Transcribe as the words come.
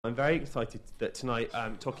I'm very excited that tonight,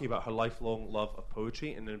 talking about her lifelong love of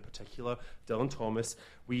poetry, and in particular, Dylan Thomas,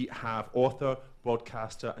 we have author,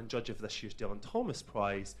 broadcaster, and judge of this year's Dylan Thomas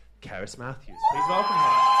Prize, Cerys Matthews. Please welcome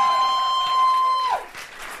her.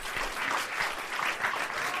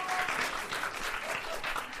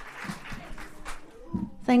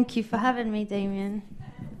 Thank you for having me, Damien.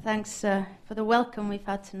 Thanks for the welcome we've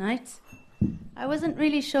had tonight. I wasn't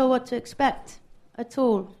really sure what to expect at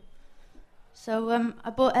all. So I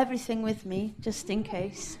brought everything with me, just in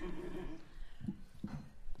case.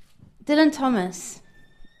 Dylan Thomas.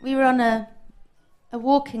 We were on a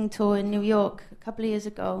walking tour in New York a couple of years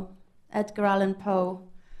ago, Edgar Allan Poe.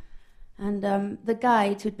 And the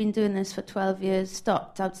guide, who'd been doing this for 12 years,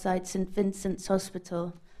 stopped outside St. Vincent's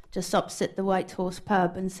Hospital, just opposite the White Horse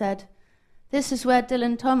pub, and said, "This is where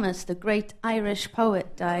Dylan Thomas, the great Irish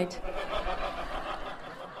poet, died."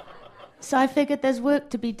 So I figured there's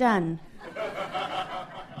work to be done.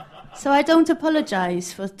 So I don't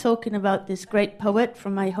apologise for talking about this great poet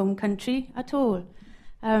from my home country at all.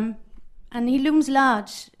 And he looms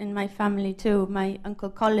large in my family too. My Uncle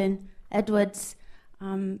Colin Edwards,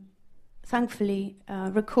 thankfully,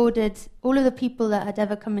 recorded all of the people that had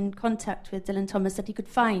ever come in contact with Dylan Thomas that he could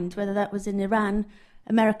find, whether that was in Iran,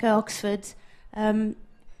 America, Oxford,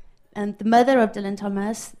 and the mother of Dylan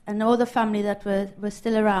Thomas, and all the family that were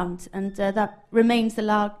still around. And that remains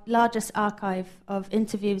the largest archive of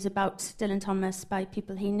interviews about Dylan Thomas by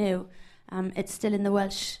people he knew. It's still in the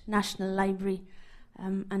Welsh National Library,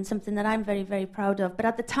 and something that I'm very, very proud of. But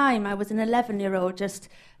at the time, I was an 11-year-old just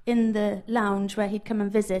in the lounge where he'd come and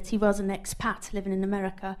visit. He was an expat living in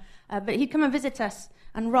America, but he'd come and visit us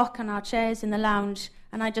and rock on our chairs in the lounge,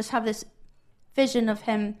 and I just have this vision of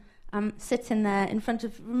him sitting there in front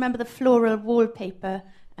of, remember the floral wallpaper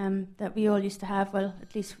that we all used to have, well,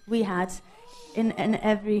 at least we had, in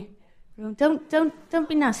every room. Don't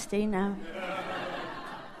be nasty now.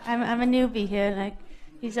 I'm a newbie here, like,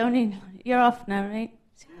 you're off now, right?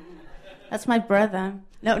 That's my brother.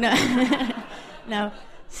 No. No.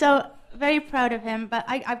 So, very proud of him, but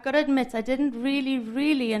I've got to admit, I didn't really,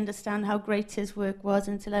 really understand how great his work was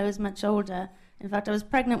until I was much older. In fact, I was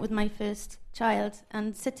pregnant with my first child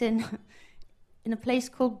and sitting in a place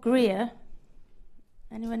called Greer.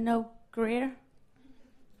 Anyone know Greer?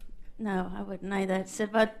 No, I wouldn't either. It's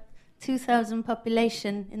about 2,000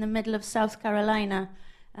 population in the middle of South Carolina.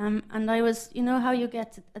 And I was, you know how you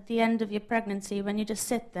get at the end of your pregnancy when you just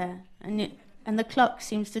sit there and the clock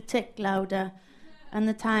seems to tick louder and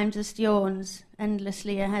the time just yawns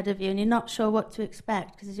endlessly ahead of you and you're not sure what to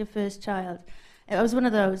expect because it's your first child. I was one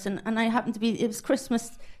of those, and I happened to be, it was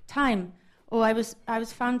Christmas time, or I was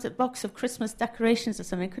found a box of Christmas decorations or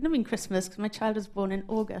something. It couldn't have been Christmas because my child was born in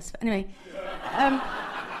August. But anyway.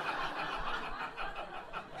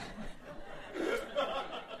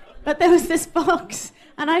 But there was this box,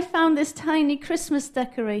 and I found this tiny Christmas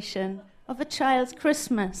decoration of a child's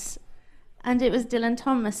Christmas, and it was Dylan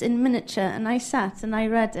Thomas in miniature, and I sat and I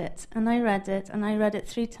read it, and I read it, and I read it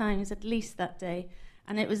 3 times at least that day.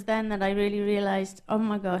 And it was then that I really realized, oh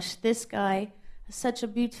my gosh, this guy has such a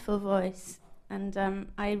beautiful voice. And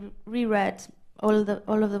I reread all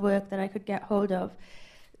of the work that I could get hold of.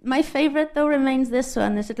 My favorite, though, remains this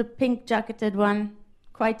one, this little pink-jacketed one,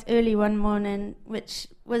 quite early one morning, which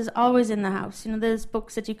was always in the house. You know, there's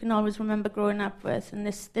books that you can always remember growing up with, and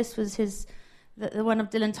this was the one of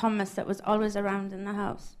Dylan Thomas that was always around in the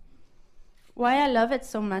house. Why I love it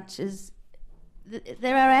so much is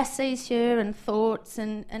there are essays here and thoughts,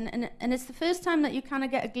 and it's the first time that you kind of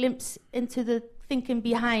get a glimpse into the thinking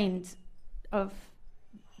behind of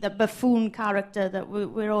the buffoon character that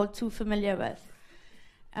we're all too familiar with.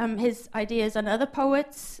 His ideas on other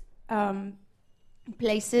poets,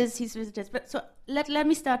 places he's visited. But so let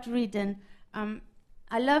me start reading.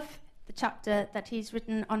 I love the chapter that he's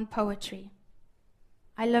written on poetry.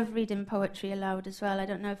 I love reading poetry aloud as well. I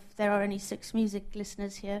don't know if there are any Six Music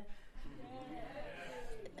listeners here.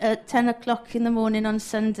 At 10 o'clock in the morning on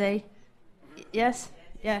Sunday. Yes.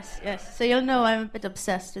 So you'll know I'm a bit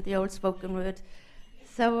obsessed with the old spoken word.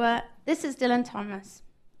 So this is Dylan Thomas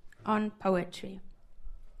on poetry.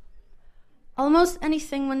 Almost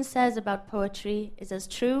anything one says about poetry is as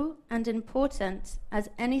true and important as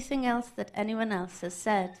anything else that anyone else has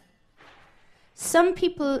said. Some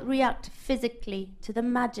people react physically to the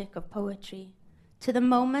magic of poetry, to the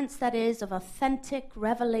moments, that is, of authentic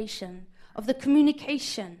revelation, of the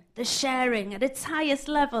communication, the sharing at its highest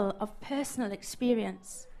level of personal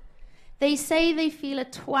experience. They say they feel a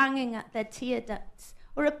twanging at their tear ducts,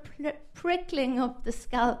 or a prickling of the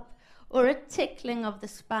scalp, or a tickling of the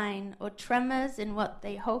spine, or tremors in what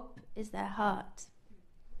they hope is their heart.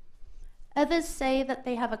 Others say that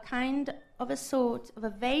they have a kind of a sort of a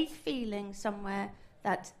vague feeling somewhere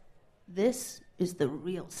that this is the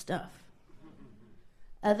real stuff.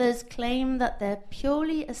 Others claim that their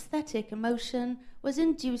purely aesthetic emotion was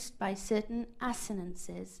induced by certain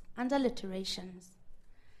assonances and alliterations.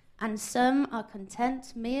 And some are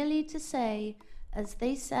content merely to say, as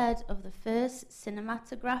they said of the first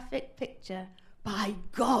cinematographic picture, "By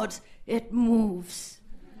God, it moves."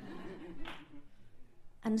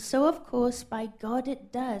 And so, of course, by God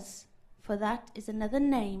it does, for that is another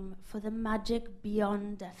name for the magic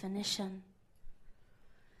beyond definition.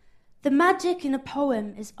 The magic in a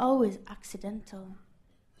poem is always accidental.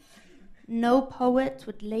 No poet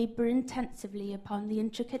would labor intensively upon the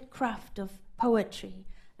intricate craft of poetry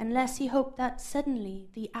unless he hoped that suddenly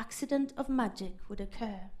the accident of magic would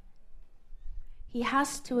occur. He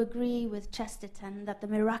has to agree with Chesterton that the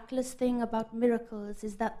miraculous thing about miracles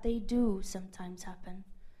is that they do sometimes happen.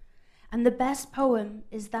 And the best poem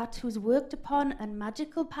is that whose worked upon and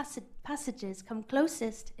magical passages come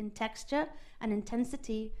closest in texture and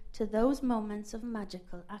intensity to those moments of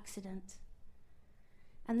magical accident.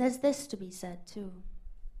 And there's this to be said too.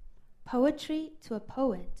 Poetry to a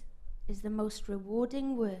poet is the most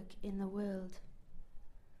rewarding work in the world.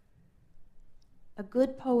 A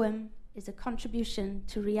good poem is a contribution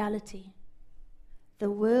to reality.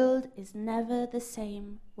 The world is never the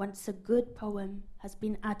same once a good poem has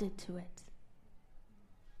been added to it.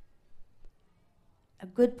 A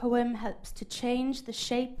good poem helps to change the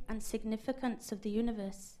shape and significance of the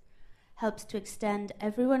universe, helps to extend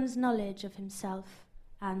everyone's knowledge of himself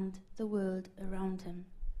and the world around him.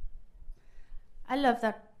 I love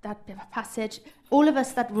that passage. All of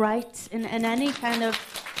us that write in any kind of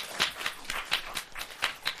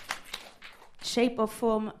shape or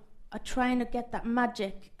form are trying to get that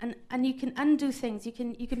magic, and you can undo things. You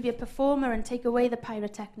can be a performer and take away the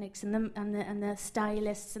pyrotechnics and the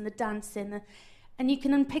stylists and the dancing, and you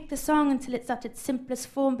can unpick the song until it's at its simplest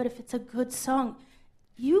form. But if it's a good song,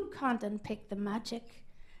 you can't unpick the magic,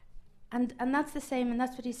 and that's the same. And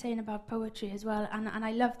that's what he's saying about poetry as well. And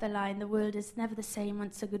I love the line: "The world is never the same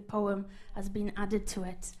once a good poem has been added to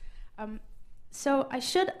it." So I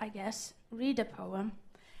should, I guess, read a poem.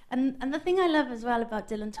 And the thing I love as well about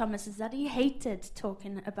Dylan Thomas is that he hated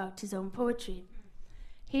talking about his own poetry.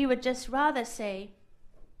 He would just rather say,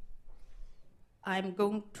 "I'm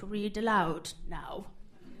going to read aloud now."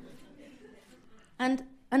 And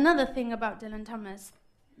another thing about Dylan Thomas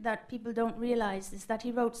that people don't realize is that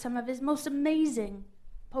he wrote some of his most amazing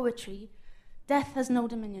poetry, Death Has No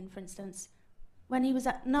Dominion, for instance, when he was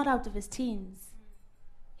not out of his teens.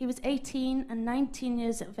 He was 18 and 19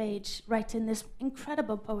 years of age writing this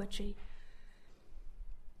incredible poetry.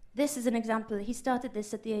 This is an example. He started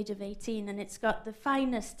this at the age of 18, and it's got the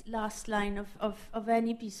finest last line of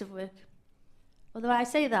any piece of work. Although I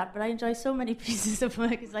say that, but I enjoy so many pieces of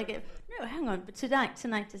work. It's like, no, hang on, but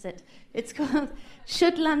tonight is it? It's called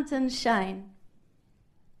Should Lanterns Shine?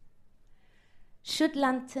 Should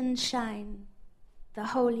lanterns shine, the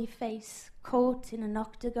holy face caught in an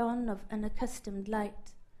octagon of unaccustomed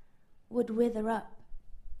light would wither up,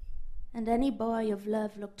 and any boy of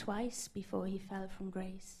love look twice before he fell from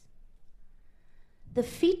grace. The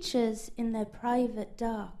features in their private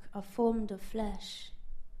dark are formed of flesh,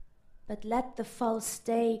 but let the false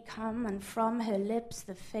day come, and from her lips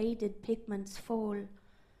the faded pigments fall,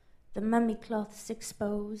 the mummy cloths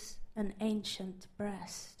expose an ancient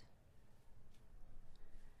breast.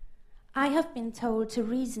 I have been told to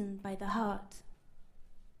reason by the heart,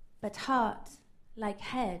 but heart, like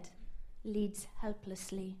head, leads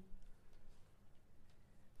helplessly.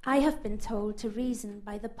 I have been told to reason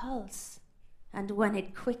by the pulse, and when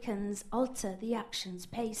it quickens, alter the action's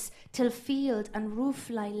pace, till field and roof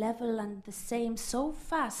lie level and the same. So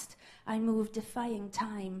fast I move defying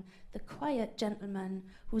time, the quiet gentleman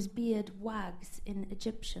whose beard wags in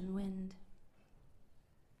Egyptian wind.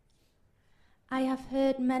 I have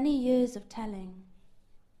heard many years of telling,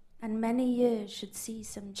 and many years should see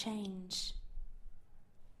some change.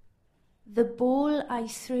 The ball I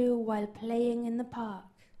threw while playing in the park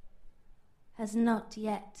has not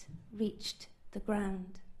yet reached the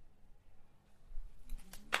ground.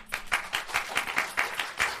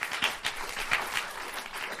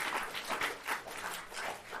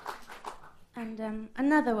 And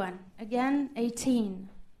another one, again, 18.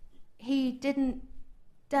 He didn't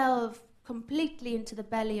delve completely into the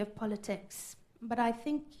belly of politics, but I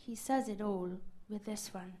think he says it all with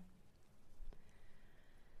this one.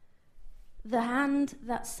 The hand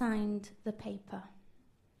that signed the paper.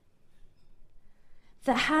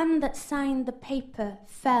 The hand that signed the paper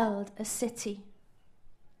felled a city,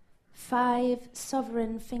 5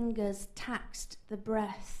 sovereign fingers taxed the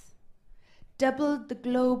breath, doubled the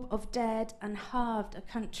globe of dead and halved a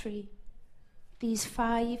country. These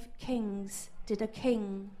 5 kings did a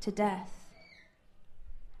king to death.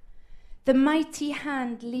 The mighty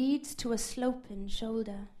hand leads to a sloping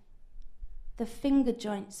shoulder. The finger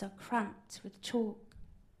joints are cramped with chalk.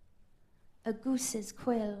 A goose's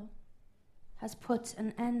quill has put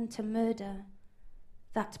an end to murder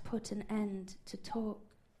that put an end to talk.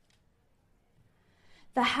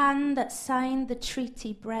 The hand that signed the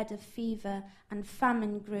treaty bred a fever, and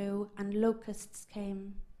famine grew and locusts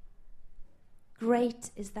came.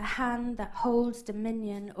 Great is the hand that holds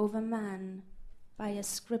dominion over man by a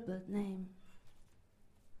scribbled name.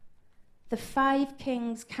 The 5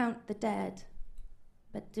 kings count the dead,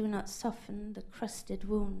 but do not soften the crusted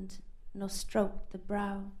wound, nor stroke the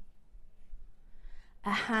brow.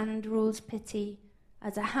 A hand rules pity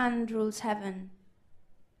as a hand rules heaven.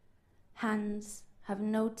 Hands have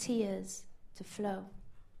no tears to flow.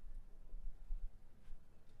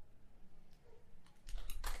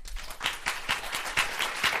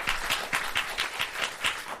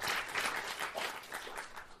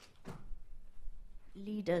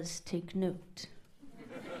 Leaders take note.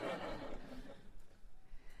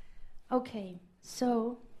 Okay,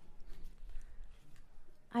 so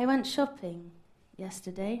I went shopping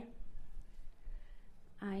yesterday.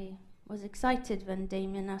 I was excited when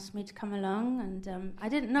Damien asked me to come along, and I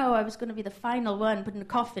didn't know I was going to be the final one putting a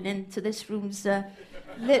coffin into this room's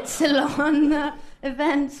lit salon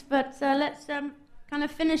event, but let's kind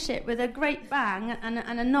of finish it with a great bang and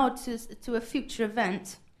a nod to a future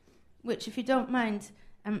event, which, if you don't mind,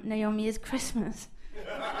 Naomi, is Christmas.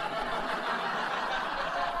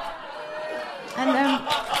 And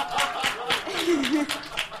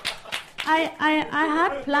I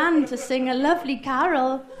had planned to sing a lovely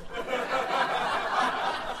carol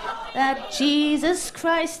that Jesus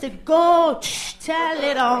Christ did go, tell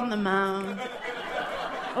it on the mount,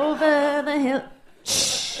 over the hill.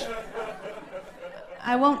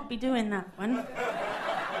 I won't be doing that one.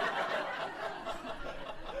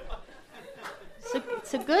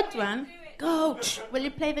 It's a good one. Go, will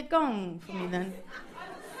you play the gong for me then?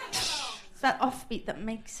 It's that offbeat that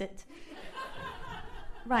makes it.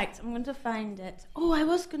 Right, I'm going to find it. Oh, I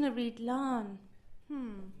was going to read Larne.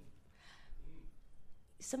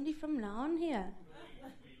 Is somebody from Larne here?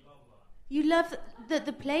 You love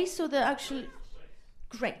the place or the actual...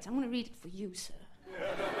 Great, I'm going to read it for you, sir.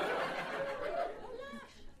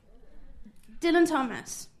 Dylan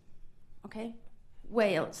Thomas. Okay?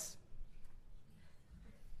 Wales.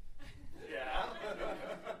 Yeah.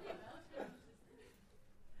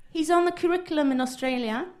 He's on the curriculum in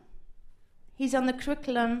Australia. He's on the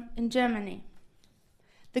curriculum in Germany.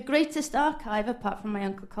 The greatest archive, apart from my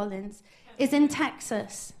Uncle Collins, is in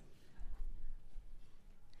Texas.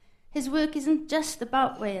 His work isn't just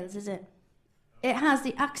about Wales, is it? It has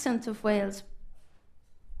the accent of Wales,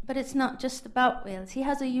 but it's not just about Wales. He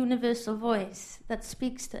has a universal voice that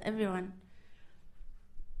speaks to everyone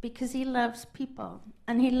because he loves people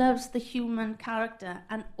and he loves the human character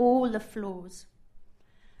and all the flaws.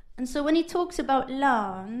 And so when he talks about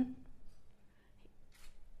Larne,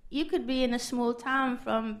 you could be in a small town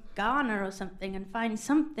from Ghana or something and find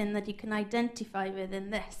something that you can identify with in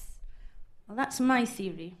this. Well, that's my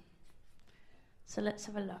theory. So let's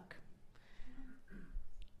have a look.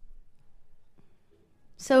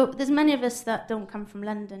 So there's many of us that don't come from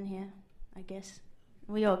London here, I guess.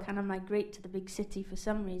 We all kind of migrate to the big city for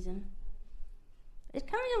some reason.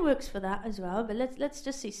 It kind of works for that as well, but let's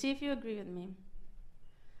just see if you agree with me.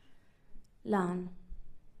 Larne.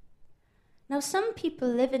 Now, some people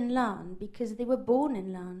live in Larne because they were born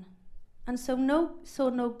in Larne, and saw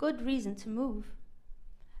no good reason to move.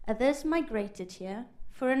 Others migrated here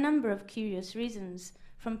for a number of curious reasons,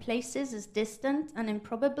 from places as distant and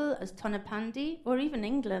improbable as Tonopandi or even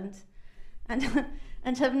England, and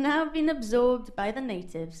have now been absorbed by the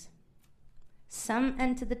natives. Some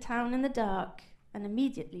entered the town in the dark and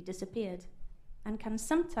immediately disappeared, and can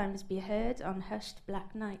sometimes be heard on hushed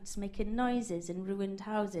black nights making noises in ruined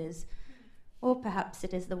houses. Or perhaps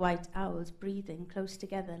it is the white owls breathing close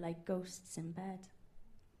together like ghosts in bed.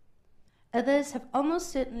 Others have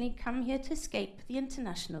almost certainly come here to escape the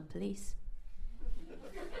international police.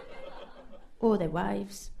 Or their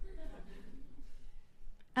wives.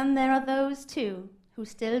 And there are those too who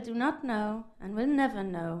still do not know and will never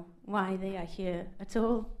know why they are here at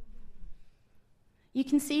all. You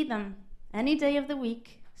can see them any day of the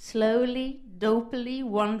week, slowly, dopily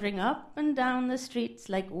wandering up and down the streets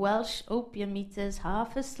like Welsh opium eaters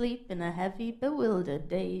half asleep in a heavy, bewildered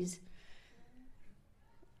daze.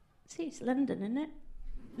 See, it's London, isn't it?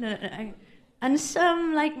 No. And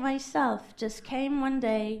some, like myself, just came one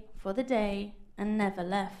day for the day and never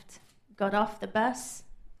left. Got off the bus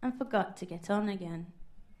and forgot to get on again.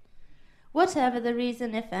 Whatever the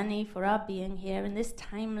reason, if any, for our being here in this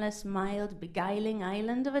timeless, mild, beguiling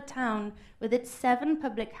island of a town with its 7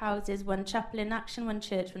 public houses, 1 chapel in action, 1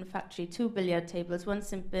 church, 1 factory, 2 billiard tables, 1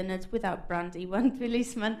 St Bernard's without brandy, 1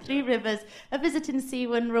 policeman, 3 rivers, a visiting sea,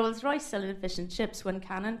 1 Rolls Royce selling fish and chips, 1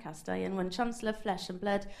 cannon cast iron, 1 Chancellor flesh and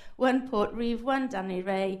blood, 1 Port Reeve, 1 Danny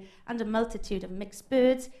Ray, and a multitude of mixed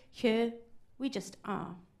birds, here we just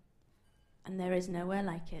are. And there is nowhere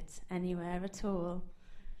like it, anywhere at all.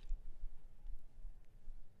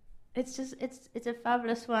 It's a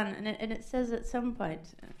fabulous one, and it says at some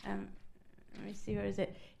point, let me see, where is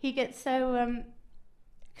it? He gets so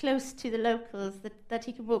close to the locals that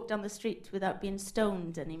he can walk down the street without being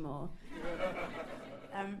stoned anymore.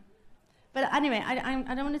 But anyway,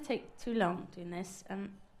 I don't want to take too long doing this.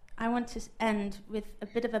 I want to end with a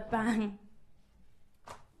bit of a bang.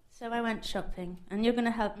 So I went shopping, and you're going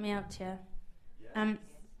to help me out here.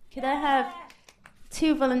 Could I have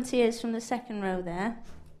 2 volunteers from the second row there?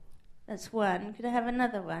 That's 1. Could I have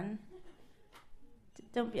another one?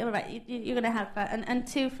 Don't be all right. You're going to help out, and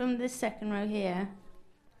 2 from this second row here.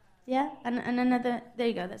 Yeah, and another. There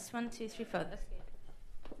you go. That's 1, 2, 3, 4. That's good.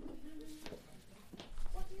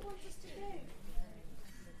 What do you want us to do?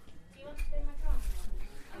 Do you want to play my gong?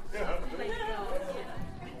 Play the gong.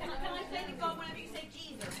 Yeah. Can I play the gong whenever you say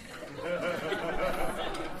Jesus?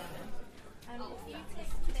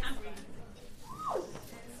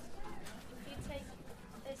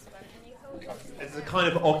 It's a kind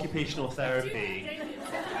of occupational therapy.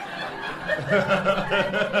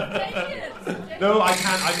 No, I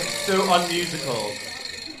can't. I'm so unmusical.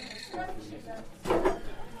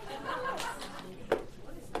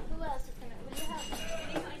 Who else is going to? Will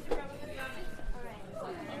you help? All right.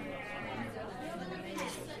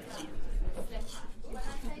 When I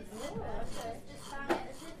say first,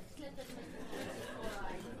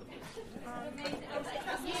 just bang it as if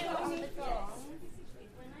slip it. You on the gong.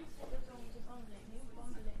 When I say the gong to bongle it, you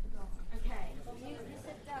bongle it the gong. Okay. You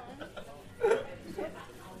sit down.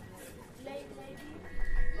 Lady.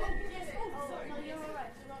 Oh, no, you're all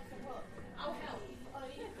right. You're off the hook. I'll help. Oh,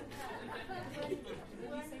 you can help.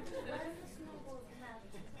 When the snowballs melt,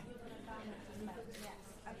 you're going to bang it to melt. Yes.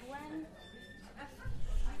 And when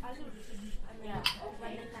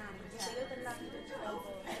when it lands, so you're the landed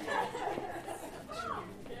snowball.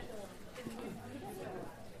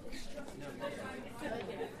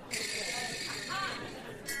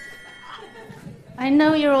 I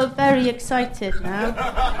know you're all very excited now.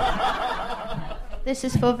 This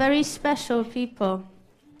is for very special people.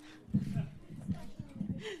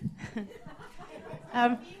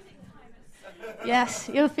 Yes,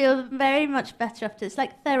 you'll feel very much better after. It's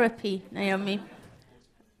like therapy, Naomi.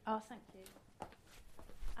 Oh, thank you.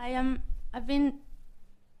 I've been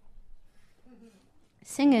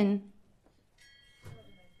singing.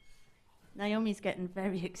 Naomi's getting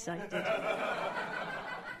very excited.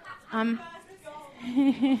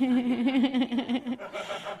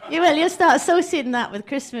 You'll start associating that with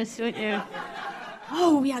Christmas, won't you?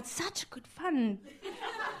 Oh, we had such good fun.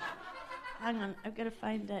 Hang on, I've got to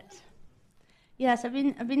find it. Yes, I've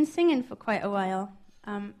been singing for quite a while,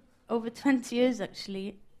 over 20 years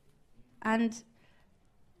actually, and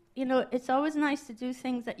it's always nice to do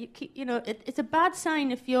things that you keep. It's a bad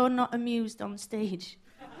sign if you're not amused on stage.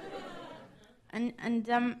 And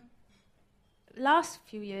last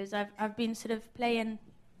few years, I've been sort of playing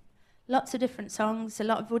lots of different songs, a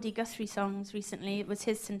lot of Woody Guthrie songs recently. It was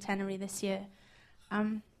his centenary this year.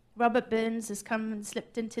 Robert Burns has come and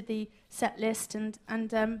slipped into the set list, and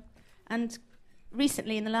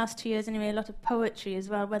recently, in the last 2 years anyway, a lot of poetry as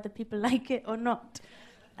well, whether people like it or not.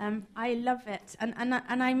 I love it, and I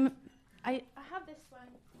have this one.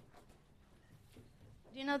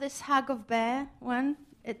 Do you know this Hag of Bear one?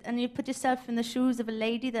 And you put yourself in the shoes of a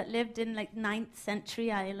lady that lived in 9th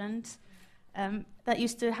century Ireland, that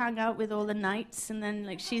used to hang out with all the knights, and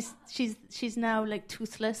then she's now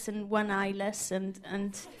toothless and one eyeless, and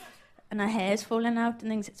her hair's falling out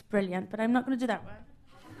and things. It's brilliant, but I'm not going to do that one.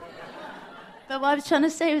 But what I was trying to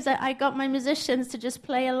say was that I got my musicians to just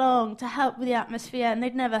play along to help with the atmosphere, and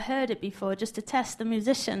they'd never heard it before, just to test the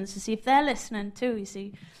musicians to see if they're listening too, you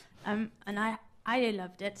see. And I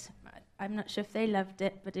loved it. I'm not sure if they loved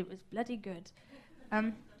it, but it was bloody good.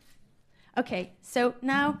 Okay, so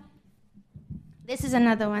now this is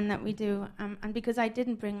another one that we do, and because I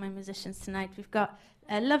didn't bring my musicians tonight, we've got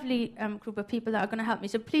a lovely group of people that are going to help me.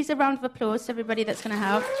 So please, a round of applause to everybody that's going to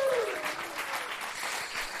help.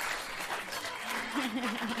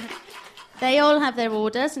 They all have their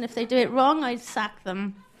orders, and if they do it wrong, I sack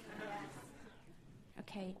them.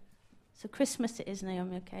 Okay. So Christmas it is,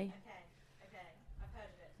 Naomi, okay? Okay. I've heard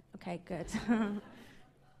of it. Okay, good.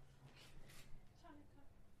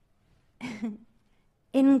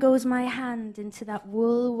 In goes my hand into that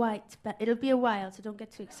wool white... It'll be a while, so don't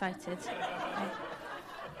get too excited. Okay.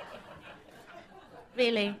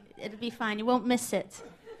 Really, it'll be fine. You won't miss it.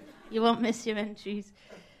 You won't miss your entries.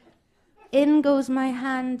 In goes my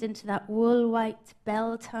hand into that wool-white,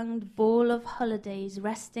 bell-tongued ball of holidays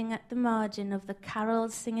resting at the margin of the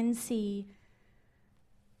carol-singing sea.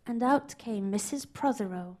 And out came Mrs.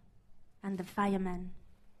 Prothero and the firemen.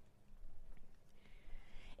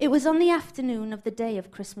 It was on the afternoon of the day of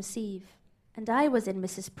Christmas Eve, and I was in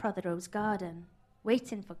Mrs. Prothero's garden,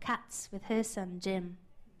 waiting for cats with her son Jim.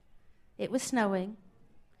 It was snowing.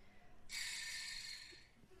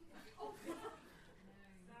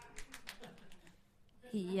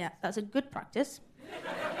 Yeah, that's a good practice.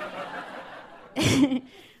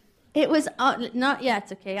 It was not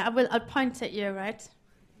yet, okay. I'll point at you, right?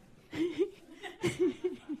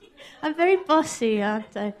 I'm very bossy,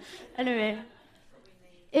 aren't I? Anyway,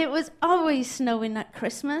 it was always snowing at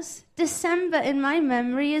Christmas. December, in my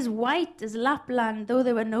memory, is white as Lapland, though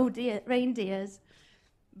there were no reindeers.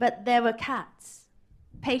 But there were cats,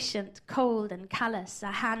 patient, cold, and callous,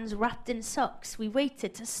 our hands wrapped in socks. We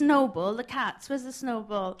waited to snowball the cats. Where's the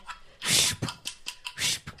snowball?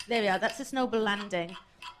 There we are. That's a snowball landing.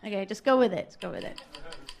 Okay, just go with it. Go with it.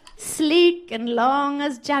 Sleek and long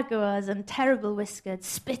as jaguars and terrible whiskered,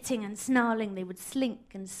 spitting and snarling, they would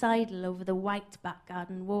slink and sidle over the white back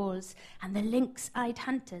garden walls, and the lynx-eyed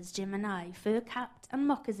hunters, Jim and I, fur-capped and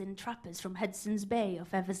moccasin trappers from Hudson's Bay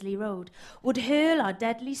off Eversley Road, would hurl our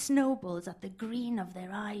deadly snowballs at the green of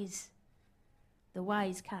their eyes. The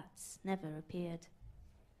wise cats never appeared.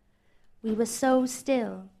 We were so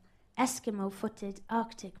still, Eskimo-footed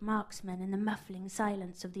Arctic marksmen in the muffling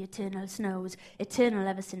silence of the eternal snows, eternal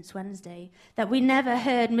ever since Wednesday, that we never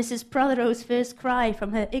heard Mrs. Prothero's first cry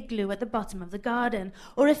from her igloo at the bottom of the garden,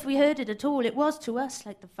 or if we heard it at all, it was to us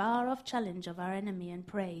like the far-off challenge of our enemy and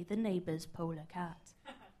prey, the neighbour's polar cat.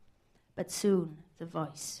 But soon the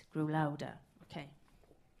voice grew louder. Okay.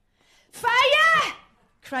 "Fire!"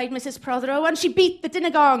 cried Mrs. Prothero, and she beat the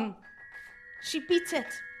dinner gong. She beat it.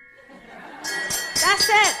 That's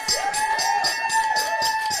it.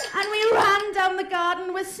 And we ran down the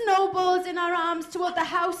garden with snowballs in our arms toward the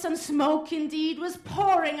house, and smoke indeed was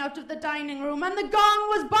pouring out of the dining room, and the gong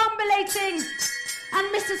was bombulating,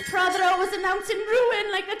 and Mrs. Prothero was announcing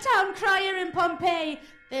ruin like a town crier in Pompeii.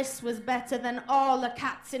 This was better than all the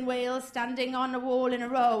cats in Wales standing on a wall in a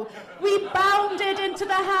row. We bounded into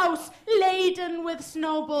the house, laden with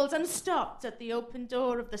snowballs, and stopped at the open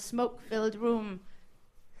door of the smoke-filled room.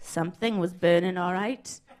 Something was burning all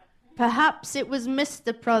right. Perhaps it was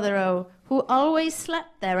Mr. Prothero, who always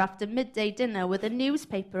slept there after midday dinner with a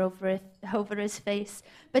newspaper over his face.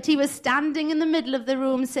 But he was standing in the middle of the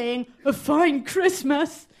room saying, "A fine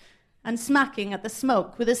Christmas," and smacking at the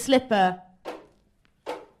smoke with a slipper.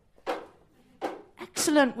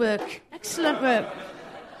 Excellent work, excellent work.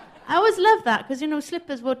 I always love that, because,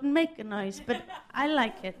 slippers wouldn't make a noise, but I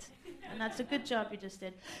like it. And that's a good job you just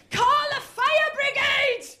did. "Call the fire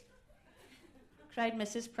brigade!" cried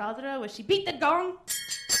Mrs. Prothero as she beat the gong.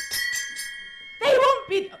 They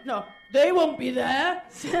won't be there,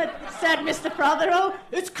 said Mr. Prothero.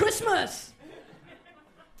 "It's Christmas."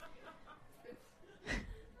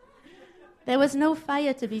 There was no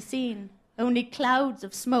fire to be seen, only clouds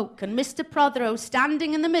of smoke, and Mr. Prothero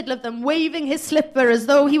standing in the middle of them, waving his slipper as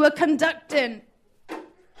though he were conducting.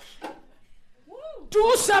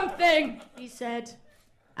 "Do something," he said.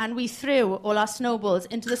 And we threw all our snowballs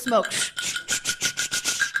into the smoke.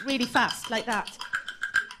 Really fast, like that.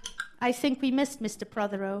 I think we missed Mr.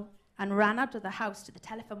 Prothero and ran out of the house to the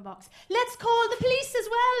telephone box. "Let's call the police as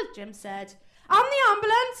well," Jim said. "I'm the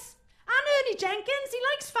ambulance. And Ernie Jenkins, he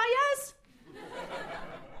likes fires."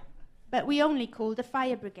 But we only called the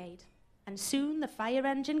fire brigade. And soon the fire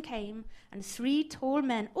engine came, and 3 tall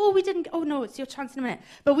men... it's your chance in a minute.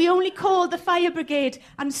 But we only called the fire brigade,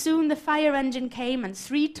 and soon the fire engine came, and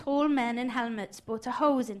 3 tall men in helmets brought a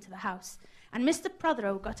hose into the house. And Mr.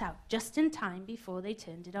 Prothero got out just in time before they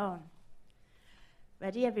turned it on.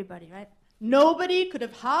 Ready, everybody, right? Nobody could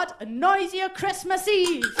have had a noisier Christmas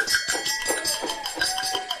Eve.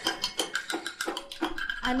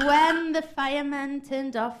 And when the firemen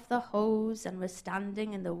turned off the hose and were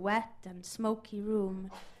standing in the wet and smoky room,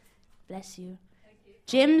 bless you,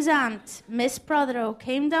 Jim's aunt, Miss Prothero,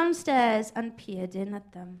 came downstairs and peered in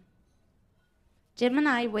at them. Jim and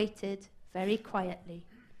I waited very quietly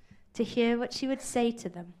to hear what she would say to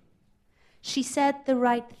them. She said the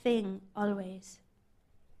right thing always.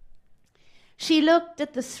 She looked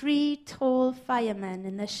at the 3 tall firemen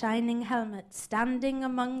in their shining helmets standing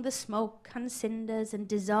among the smoke and cinders and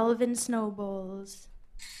dissolving snowballs.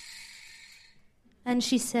 And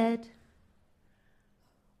she said,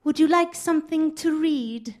 "Would you like something to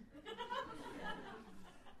read?"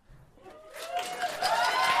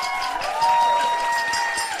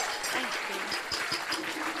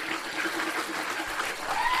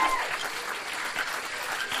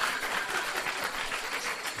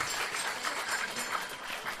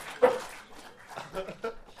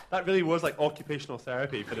 That really was like occupational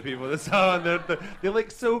therapy for the people that saw, and they're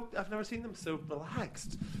like so. I've never seen them so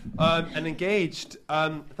relaxed and engaged.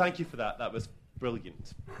 Thank you for that. That was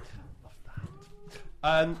brilliant. Love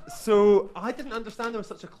that. So I didn't understand there was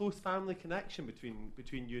such a close family connection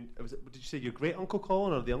between you. Did you say your great uncle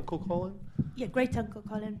Colin or the Uncle Colin? Yeah, great Uncle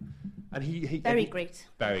Colin. And he Very great.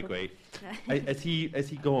 Very Uncle. great. Is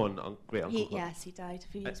he gone? Great Uncle Colin? Yes, he died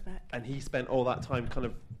a few years back. And he spent all that time kind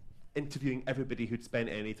of interviewing everybody who'd spent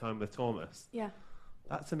any time with Thomas. Yeah.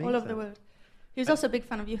 That's amazing. All over the world. He was also a big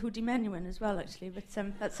fan of Yehudi Menuhin as well, actually, but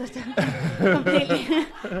that's sort of completely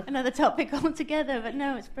another topic altogether. But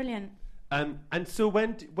no, it's brilliant. And so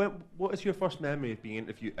what is your first memory of being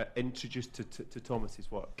introduced to Thomas's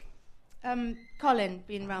work? Colin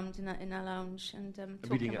being round in a lounge and talking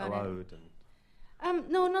reading it about aloud.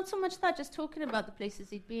 No, not so much that, just talking about the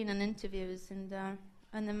places he'd been and interviews, and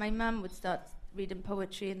then my mum would start reading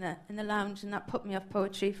poetry in the lounge, and that put me off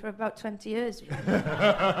poetry for about 20 years.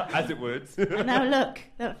 As it would. And now look,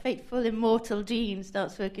 that fateful immortal gene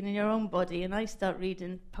starts working in your own body, and I start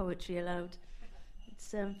reading poetry aloud.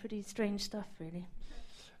 It's pretty strange stuff, really.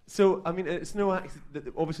 So, I mean, it's no accident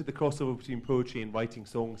that obviously the crossover between poetry and writing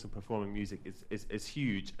songs and performing music is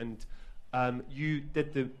huge. And you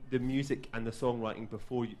did the music and the songwriting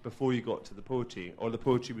before you got to the poetry, or the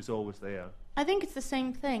poetry was always there? I think it's the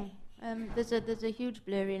same thing. There's a huge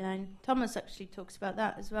blurry line. Thomas actually talks about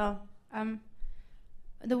that as well.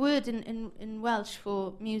 The word in Welsh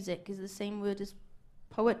for music is the same word as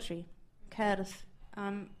poetry, cerdd.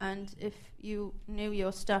 And if you knew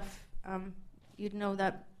your stuff, you'd know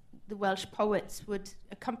that the Welsh poets would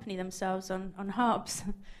accompany themselves on harps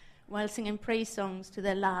while singing praise songs to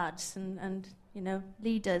their lads and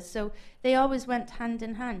leaders. So they always went hand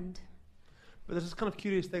in hand. But there's this kind of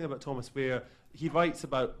curious thing about Thomas where he writes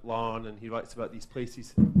about Larne and he writes about these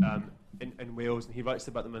places in Wales, and he writes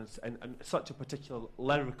about them in such a particular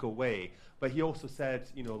lyrical way. But he also said,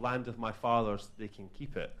 land of my fathers, they can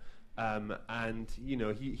keep it. And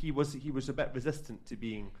he was a bit resistant to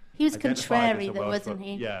being. He was identified contrary, as a though, Welsh wasn't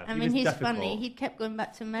he? Yeah, I mean, he's funny. He kept going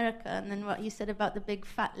back to America, and then what he said about the big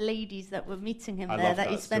fat ladies that were meeting him there, that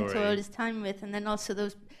he spent story. all his time with, and then also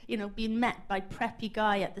those, being met by preppy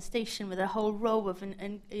guy at the station with a whole row of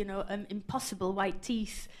impossible white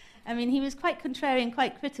teeth. I mean, he was quite contrary and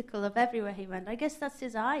quite critical of everywhere he went. I guess that's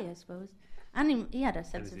his eye, I suppose. And he had a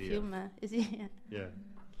sense of humour. Is he? Yeah.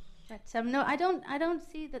 But no, I don't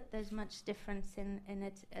see that there's much difference in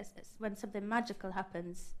it. As when something magical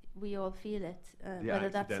happens, we all feel it, whether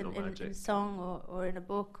that's in song or in a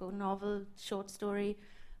book or novel, short story,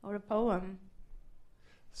 or a poem.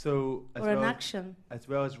 So, or an action. As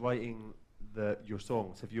well as writing your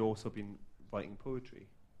songs, have you also been writing poetry?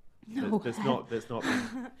 No, that's not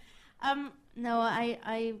been. No,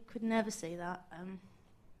 I could never say that.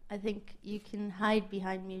 I think you can hide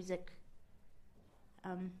behind music.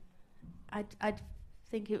 I'd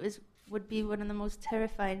think it would be one of the most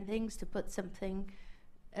terrifying things to put something,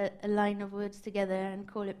 a line of words together and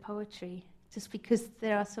call it poetry, just because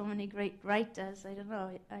there are so many great writers. I don't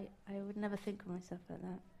know. I would never think of myself like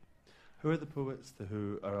that. Who are the poets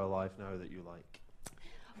who are alive now that you like?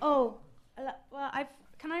 Oh, well,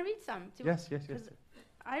 can I read some? Yes.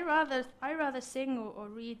 I rather sing or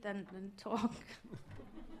read than talk.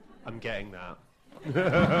 I'm getting that.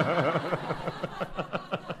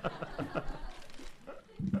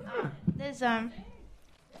 There's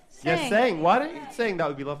Saying. Yes, saying. Why don't you sing? That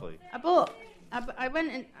would be lovely. I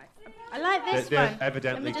went and I like this they're one.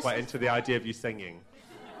 evidently quite into the idea of you singing.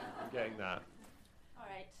 I'm getting that. All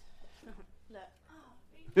right. Look.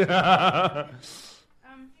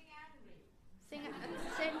 Sing at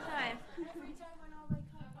the same time.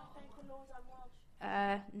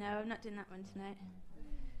 No, I'm not doing that one tonight.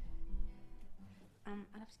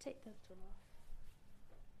 I'll have to take that one off.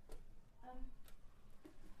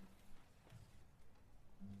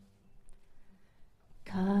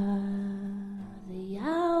 Car the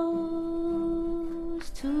owls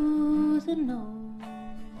to the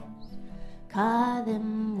nose, car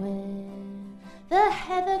them where the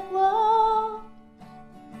heather grows,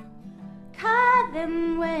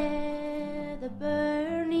 them where the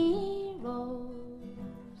Bernie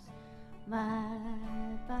rose, my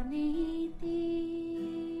bonny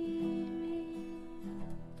dearie.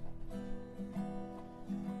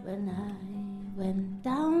 When I went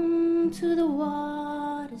down to the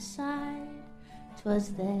waterside,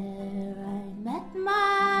 'twas there I met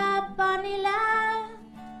my bonny lad.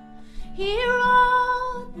 He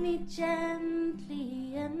rode me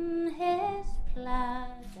gently in his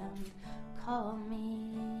plaid and called me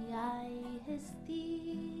his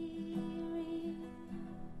dearie.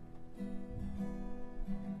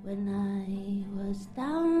 When I was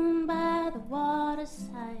down by the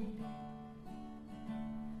waterside,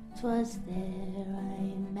 'twas there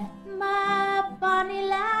I met my bonny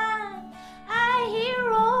lad. He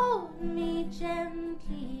rode me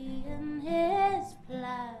gently in his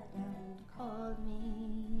plaid and called me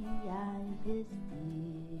his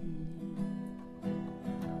dear.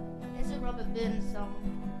 It's a Robert Burns song,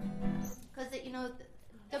 because you know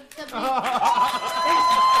the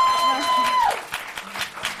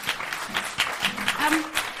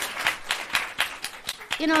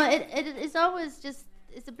you know it's always just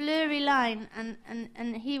it's a blurry line,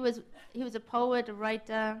 and he was a poet, a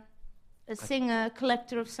writer, a singer,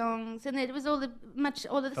 collector of songs, and it was all the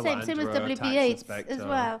same as W.B. Yeats as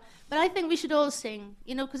well. But I think we should all sing,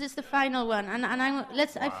 you know, because it's the final one, and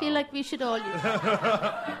I feel like we should all.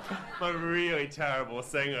 I'm a really terrible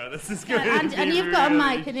singer. This is going to be and you've got a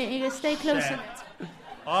mic, and you stay closer.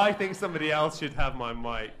 I think somebody else should have my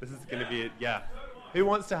mic. This is going to be it. Yeah. Who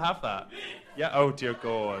wants to have that? Yeah. Oh dear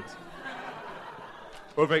God.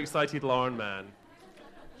 Overexcited Lauren man.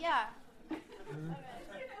 Yeah.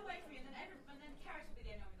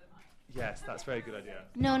 Yes, that's a very good idea.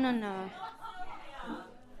 No.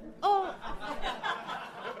 Oh.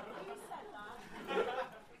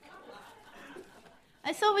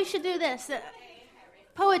 I thought we should do this.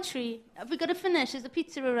 Poetry. We've got to finish as the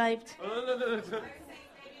pizza arrived. No.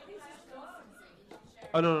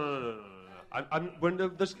 Oh, no. We're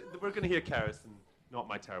going to hear Karis and not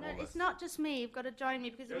my terribleness. No, it's not just me. You've got to join me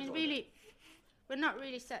because, I mean, really, we're not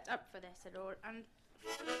really set up for this at all. And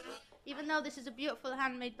even though this is a beautiful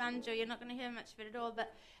handmade banjo, you're not going to hear much of it at all.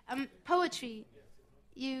 But poetry,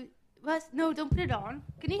 no, don't put it on.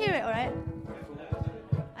 Can you hear it all right?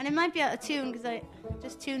 And it might be out of tune because I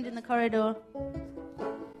just tuned in the corridor.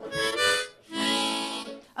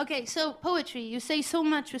 Okay, so poetry, you say so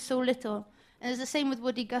much with so little. And it's the same with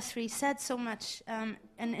Woody Guthrie. He said so much and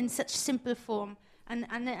in such simple form.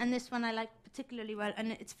 And this one I like particularly well.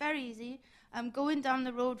 And it's very easy. I'm going down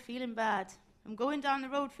the road feeling bad. I'm going down the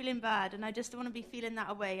road feeling bad, and I just don't want to be feeling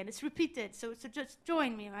that away. And it's repeated, so just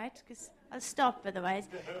join me, right? Because I'll stop otherwise.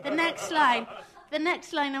 The next line,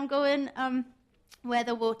 I'm going where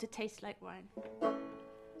the water tastes like wine.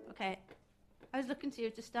 Okay. I was looking to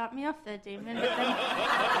you to start me off there, Damien. But then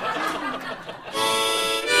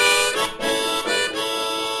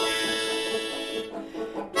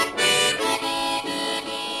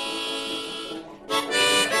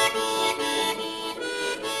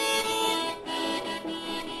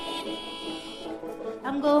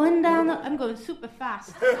I'm going super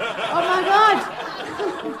fast. Oh my God!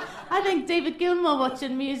 I think David Gilmour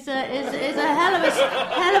watching me is a hell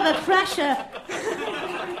of a pressure.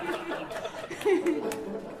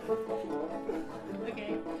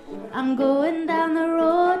 Okay. I'm going down the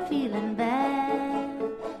road feeling bad.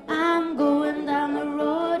 I'm going down the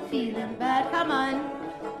road feeling bad. Come on.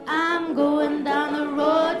 I'm going down the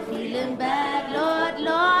road feeling bad.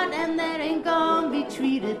 Lord, and that ain't gonna be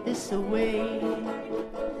treated this way.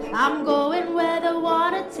 I'm going where the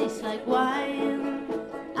water tastes like wine.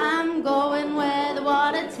 I'm going where the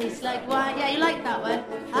water tastes like wine. Yeah, you like that one?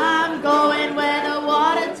 I'm going where the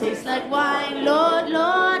water tastes like wine. Lord,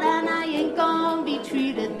 and I ain't gonna be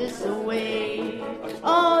treated this way.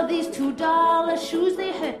 Oh, these $2 shoes,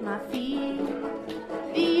 they hurt my feet.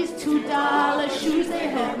 These $2 shoes, they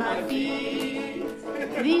hurt my feet.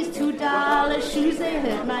 These $2 shoes, they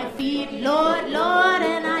hurt my feet. Lord,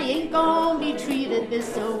 and I ain't gonna be treated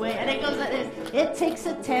this way. And it goes like this. It takes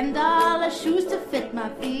a $10 shoes to fit my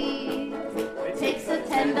feet. It takes a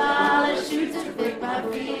 $10 shoe to fit my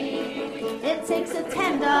feet. It takes a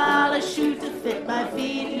 $10 shoe to fit my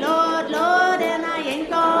feet. Lord, and I ain't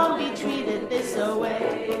gonna be treated this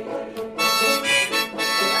way.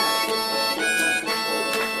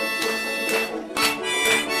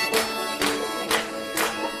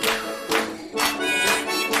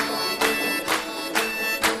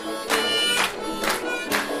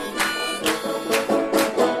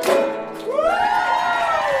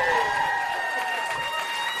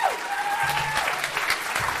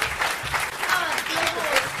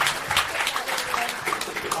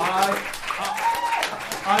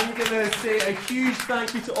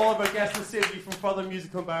 thank you to all of our guests and save you from further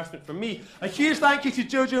musical embarrassment from me. A huge thank you to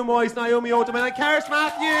Jojo Moyes, Naomi Alderman, and Karis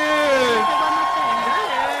Matthews.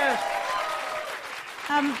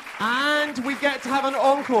 And we get to have an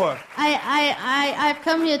encore. I've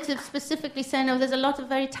come here to specifically say, no, there's a lot of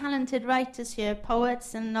very talented writers here,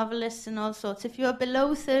 poets and novelists and all sorts. If you're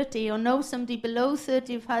below 30 or know somebody below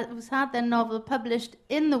 30 who's had their novel published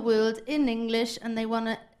in the world in English and they want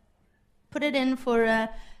to put it in for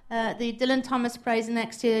the Dylan Thomas Prize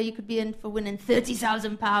next year, you could be in for winning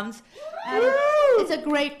 £30,000. It's a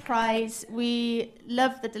great prize. We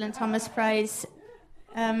love the Dylan Thomas Prize.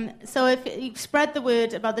 So if you spread the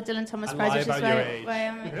word about the Dylan Thomas Prize, which is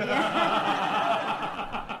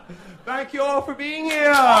Thank you all for being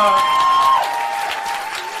here.